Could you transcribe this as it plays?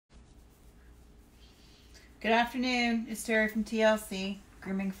Good afternoon. It's Terrie from TLC,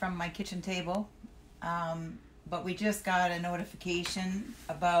 grooming from my kitchen table. But we just got a notification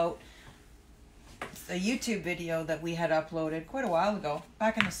about a YouTube video that we had uploaded quite a while ago,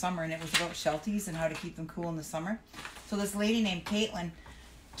 back in the summer, and it was about Shelties and how to keep them cool in the summer. So this lady named Caitlin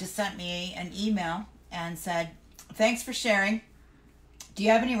just sent me an email and said, "Thanks for sharing. Do you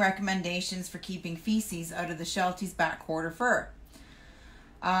have any recommendations for keeping feces out of the Sheltie's back quarter fur?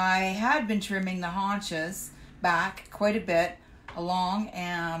 I had been trimming the haunches back quite a bit along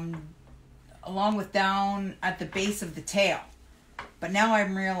with down at the base of the tail. But now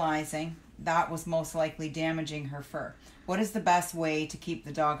I'm realizing that was most likely damaging her fur. What is the best way to keep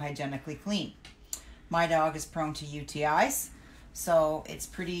the dog hygienically clean? My dog is prone to UTIs, so it's a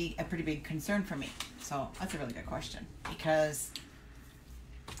pretty big concern for me." So that's a really good question, because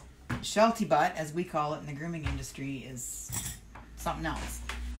Sheltie butt, as we call it in the grooming industry, is something else,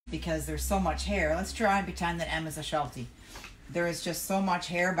 because there's so much hair. Let's try and pretend that Emma's a Sheltie. There is just so much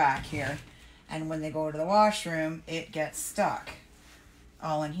hair back here, and when they go to the washroom, it gets stuck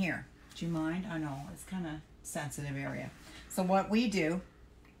all in here. Do you mind? I know, it's kind of sensitive area. So what we do,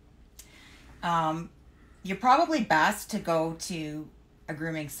 you're probably best to go to a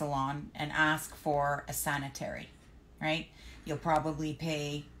grooming salon and ask for a sanitary, right? You'll probably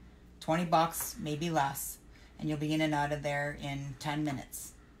pay 20 bucks, maybe less, and you'll be in and out of there in 10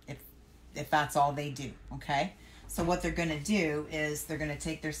 minutes, if that's all they do, okay? So what they're gonna do is they're gonna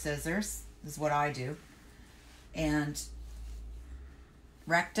take their scissors, this is what I do, and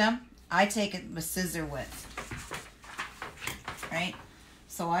rectum, I take it with scissor width, right?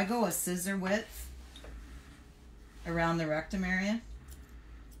 So I go a scissor width around the rectum area.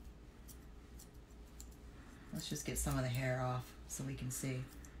 Let's just get some of the hair off so we can see,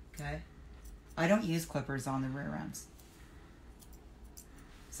 okay? I don't use clippers on the rear ends.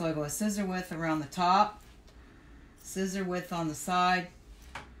 So I go a scissor width around the top, scissor width on the side,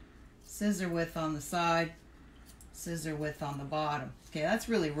 scissor width on the side, scissor width on the bottom. Okay, that's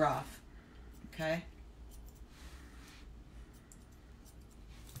really rough, okay?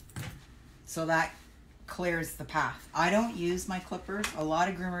 So that clears the path. I don't use my clippers. A lot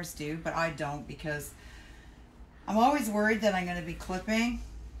of groomers do, but I don't, because I'm always worried that I'm going to be clipping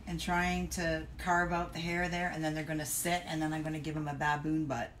and trying to carve out the hair there, and then they're going to sit, and then I'm going to give them a baboon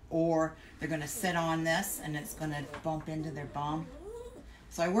butt, or they're going to sit on this and it's going to bump into their bum.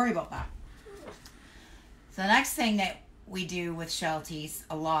 So I worry about that. So the next thing that we do with Shelties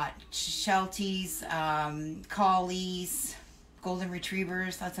a lot, Shelties, collies, golden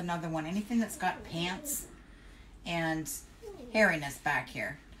retrievers, that's another one. Anything that's got pants and hairiness back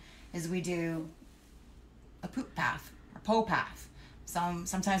here, is we do a poop path or poo path.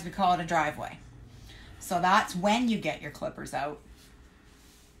 Sometimes we call it a driveway. So that's when you get your clippers out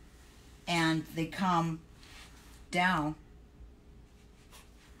and they come down.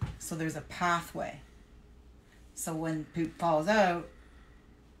 So there's a pathway. So when poop falls out,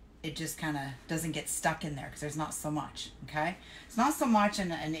 it just kind of doesn't get stuck in there because there's not so much, okay? It's not so much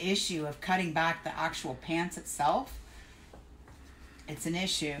an issue of cutting back the actual pants itself. It's an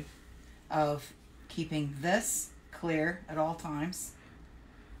issue of keeping this clear at all times,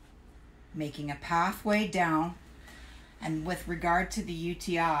 making a pathway down, and with regard to the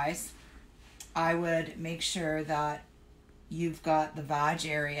UTIs, I would make sure that you've got the vag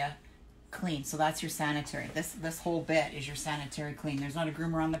area clean. So that's your sanitary. This whole bit is your sanitary clean. There's not a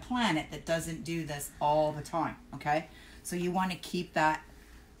groomer on the planet that doesn't do this all the time, okay? So you want to keep that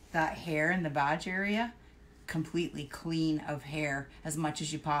hair in the vag area completely clean of hair as much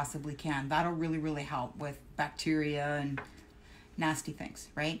as you possibly can. That'll really help with bacteria and nasty things,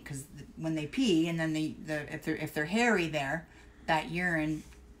 right? Because when they pee, and then if they're hairy there, that urine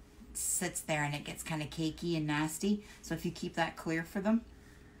sits there and it gets kind of cakey and nasty. So if you keep that clear for them,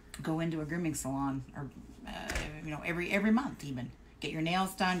 go into a grooming salon, or every month even. Get your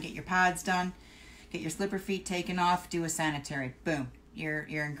nails done, get your pads done, get your slipper feet taken off, do a sanitary. Boom, you're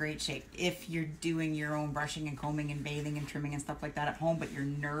in great shape. If you're doing your own brushing and combing and bathing and trimming and stuff like that at home, but you're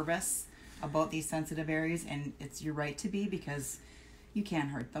nervous about these sensitive areas, and it's your right to be, because you can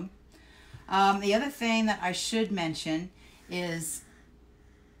hurt them. The other thing that I should mention is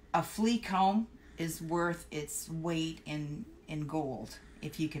a flea comb is worth its weight in gold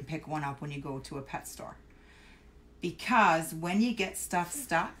if you can pick one up when you go to a pet store. Because when you get stuff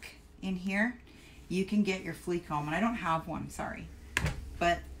stuck in here, you can get your flea comb, and I don't have one, sorry,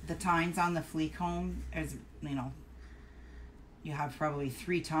 but the tines on the flea comb is, you have probably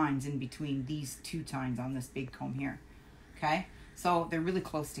 3 tines in between these 2 tines on this big comb here, okay? So they're really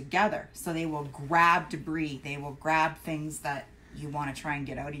close together, so they will grab debris, they will grab things that you want to try and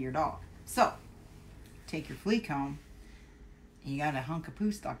get out of your dog. So take your flea comb, and you got a hunk of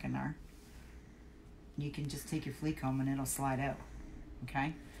poo stuck in there, you can just take your flea comb and it'll slide out,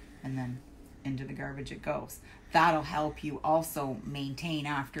 okay? And then into the garbage it goes. That'll help you also maintain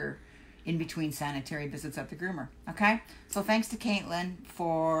after in between sanitary visits at the groomer, okay? So thanks to Caitlin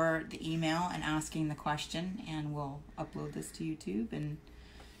for the email and asking the question, and we'll upload this to YouTube and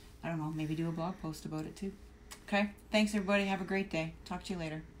I don't know, maybe do a blog post about it too. Okay? Thanks everybody. Have a great day. Talk to you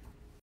later.